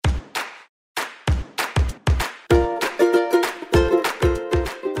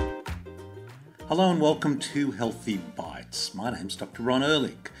Hello and welcome to Healthy Bites. My name's Dr. Ron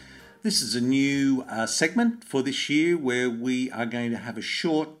Ehrlich. This is a new segment for this year where we are going to have a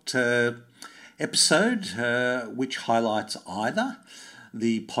short episode which highlights either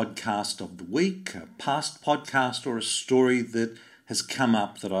the podcast of the week, a past podcast, or a story that has come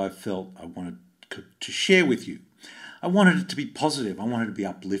up that I felt I wanted to share with you. I wanted it to be positive. I wanted it to be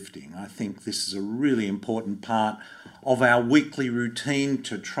uplifting. I think this is a really important part of our weekly routine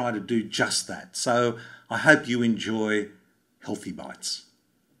to try to do just that. So I hope you enjoy Healthy Bites.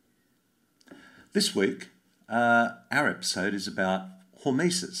 This week, our episode is about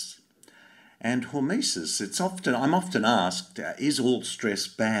hormesis. And hormesis, I'm often asked, is all stress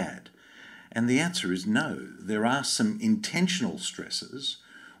bad? And the answer is no. There are some intentional stresses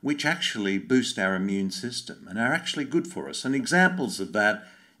which actually boost our immune system and are actually good for us. And examples of that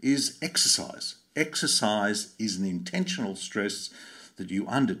is exercise. Exercise is an intentional stress that you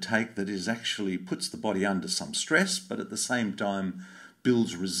undertake that is actually puts the body under some stress, but at the same time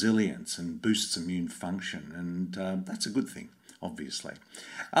builds resilience and boosts immune function. And that's a good thing, obviously.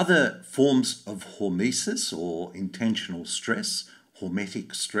 Other forms of hormesis or intentional stress,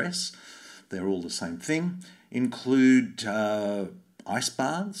 hormetic stress, they're all the same thing, include ice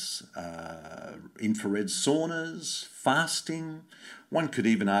baths, infrared saunas, fasting. One could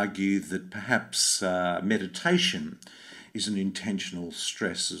even argue that perhaps meditation is an intentional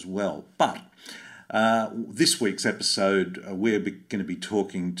stress as well. But this week's episode, we're going to be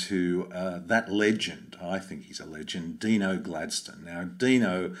talking to that legend. I think he's a legend, Dino Gladstone. Now,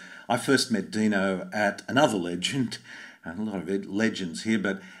 Dino, I first met Dino at another legend, and a lot of legends here,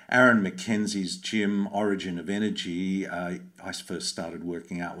 but Aaron McKenzie's gym, Origin of Energy. I first started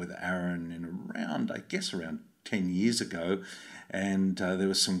working out with Aaron in around 10 years ago, and there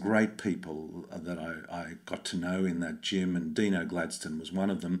were some great people that I got to know in that gym, and Dino Gladstone was one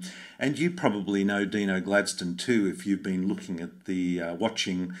of them. And you probably know Dino Gladstone too if you've been looking at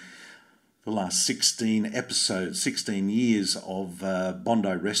watching the last 16 years of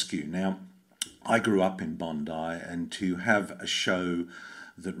Bondi Rescue. Now, I grew up in Bondi, and to have a show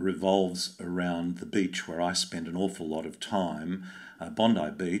that revolves around the beach where I spend an awful lot of time, Bondi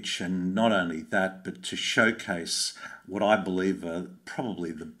Beach, and not only that, but to showcase what I believe are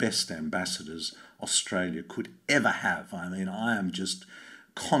probably the best ambassadors Australia could ever have. I mean, I am just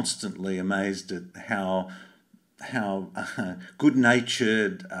constantly amazed at how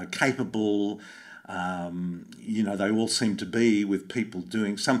good-natured, capable, they all seem to be, with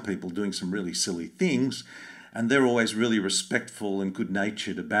some people doing some really silly things, and they're always really respectful and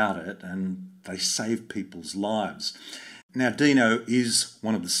good-natured about it, and they save people's lives. Now, Dino is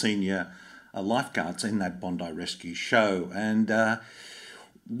one of the senior lifeguards in that Bondi Rescue show, and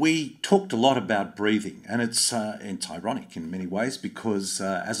we talked a lot about breathing, and it's ironic in many ways because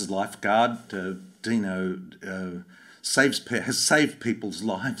as a lifeguard, Dino has saved people's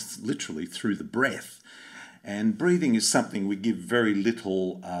lives literally through the breath. And breathing is something we give very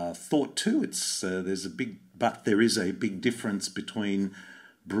little thought to. There is a big difference between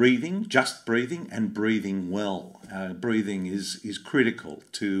just breathing, and breathing well. Breathing is critical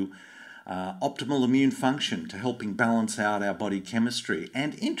to optimal immune function, to helping balance out our body chemistry.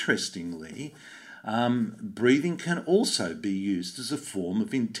 And interestingly, breathing can also be used as a form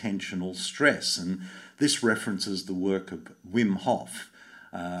of intentional stress. And this references the work of Wim Hof,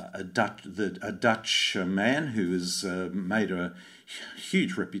 a Dutch man who has made a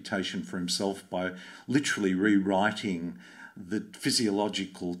huge reputation for himself by literally rewriting the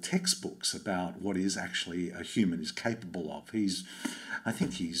physiological textbooks about what is actually a human is capable of. I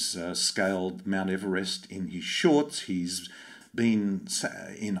think he's scaled Mount Everest in his shorts. He's been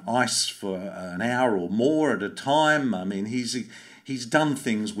in ice for an hour or more at a time. I mean, he's done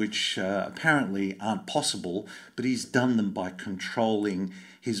things which apparently aren't possible, but he's done them by controlling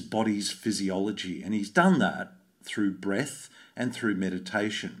his body's physiology, and he's done that through breath and through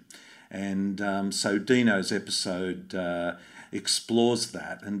meditation. And so Dino's episode explores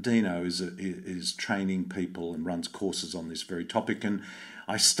that, and Dino is training people and runs courses on this very topic. And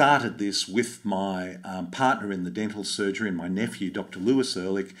I started this with my partner in the dental surgery and my nephew, Dr. Lewis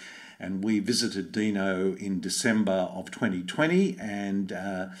Ehrlich, and we visited Dino in December of 2020 and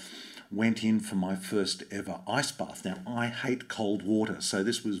went in for my first ever ice bath. Now, I hate cold water, so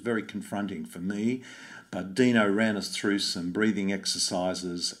this was very confronting for me. But Dino ran us through some breathing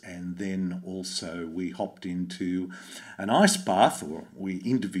exercises, and then also we hopped into an ice bath, or we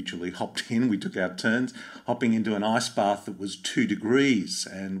individually hopped in. We took our turns hopping into an ice bath that was 2 degrees,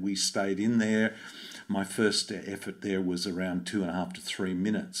 and we stayed in there. My first effort there was around 2.5 to 3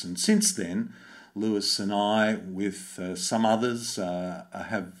 minutes. And since then, Lewis and I, with some others,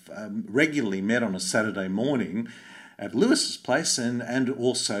 have regularly met on a Saturday morning at Lewis's place and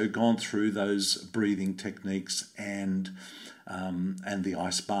also gone through those breathing techniques and the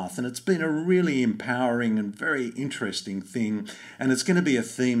ice bath. And it's been a really empowering and very interesting thing. And it's going to be a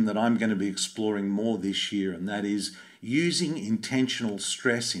theme that I'm going to be exploring more this year, and that is using intentional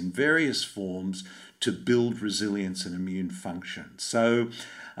stress in various forms to build resilience and immune function. So,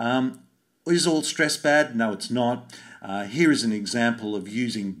 is all stress bad? No, it's not. Here is an example of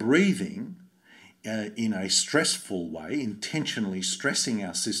using breathing in a stressful way, intentionally stressing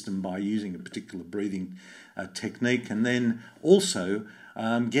our system by using a particular breathing technique, and then also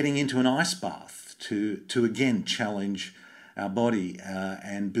getting into an ice bath to again challenge our body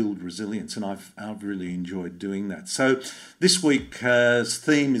and build resilience. And I've really enjoyed doing that. So this week's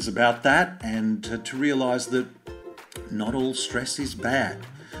theme is about that, and to realise that not all stress is bad.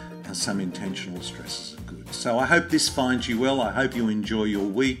 Some intentional stresses are good. So I hope this finds you well. I hope you enjoy your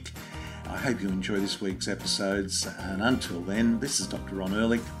week. I hope you enjoy this week's episodes. And until then, this is Dr. Ron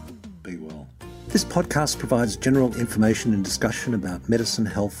Ehrlich. Be well. This podcast provides general information and discussion about medicine,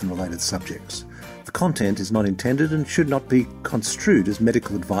 health, and related subjects. The content is not intended and should not be construed as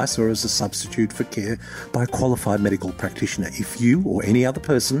medical advice or as a substitute for care by a qualified medical practitioner. If you or any other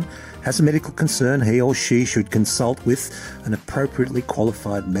person has a medical concern, he or she should consult with an appropriately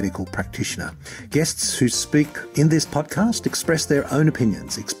qualified medical practitioner. Guests who speak in this podcast express their own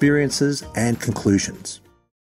opinions, experiences, and conclusions.